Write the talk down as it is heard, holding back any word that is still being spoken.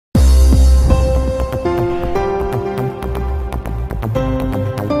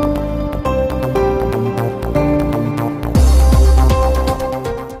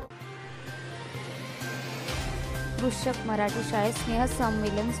शाळेत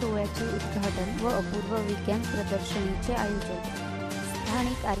स्नेहसंमेलन सोहळ्याचे उद्घाटन व अपूर्व विज्ञान प्रदर्शनीचे आयोजन।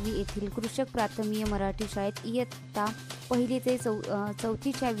 स्थानिक आर्वी येथील कृषक प्राथमिक मराठी शाळेत इयत्ता पहिली ते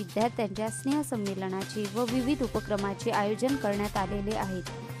चौथीच्या विद्यार्थ्यांच्या स्नेहसंमेलनाचे व विविध उपक्रमाचे आयोजन करण्यात आलेले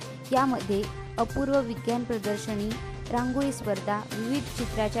आहेत। यामध्ये अपूर्व विज्ञान प्रदर्शनी, रांगोळी स्पर्धा, विविध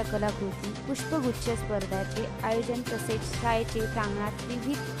चित्राच्या कलाकृती, पुष्पगुच्छ स्पर्धाचे आयोजन तसेच शाळेचे प्रांगणात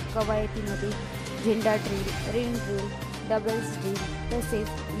विविध कवायतीमध्ये झेंडा drill, rain drill, doubles drill तसेच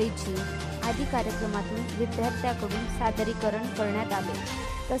लेझिम आदी कार्यक्रमातून विद्यार्थ्यांकडून सादरीकरण करण्यात आले।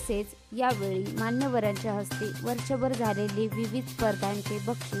 तसेच यावेळी मान्यवरांच्या हस्ते वर्षभर झालेले विविध स्पर्धांचे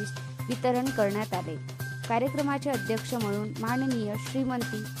बक्षीस वितरण करण्यात आले। कार्यक्रमाचे अध्यक्ष म्हणून माननीय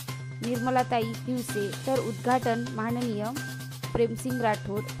श्रीमती निर्मलाताई हिवसे तर उद्घाटन माननीय प्रेमसिंग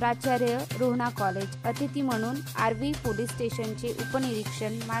राठोड, प्राचार्य रोहणा कॉलेज, अतिथी म्हणून आर्वी पोलीस स्टेशनचे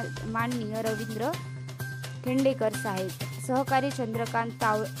उपनिरीक्षण माननीय रवींद्र खेंडेकर साहेब, सहकारी चंद्रकांत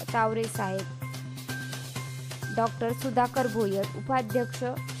तावरे साहेब, डॉक्टर सुधाकर भोयर, उपाध्यक्ष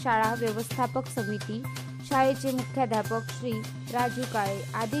शाळा व्यवस्थापक समिती, शाळेचे मुख्याध्यापक श्री राजू काळे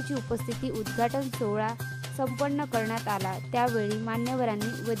आदीची उपस्थिती उद्घाटन सोहळा संपन्न करण्यात आला। त्यावेळी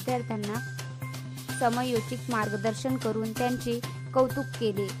मान्यवरांनी विद्यार्थ्यांना समयोचित मार्गदर्शन करून त्यांचे कौतुक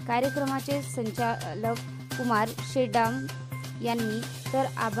केले। कार्यक्रमाचे संचालक कुमार शेडाम यांनी तर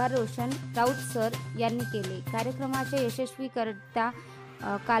आभार रोशन राऊत सर यांनी केले। कार्यक्रमाचे यशस्वीकर्ता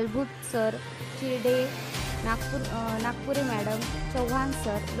कालभूत sir, Chirde Nagpure madam, Chavan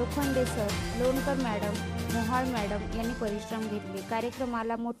sir, Lokhande sir, Lonkar madam, मोहाळ madam यांनी परिश्रम घेतले।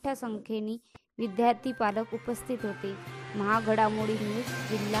 कार्यक्रमाला मोठ्या संख्येने विद्यार्थी पालक उपस्थित होते। महाघडामोडी न्यूज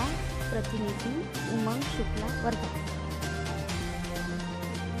जिल्हा प्रतिनिधी उमंग शुक्ला, वर्धा।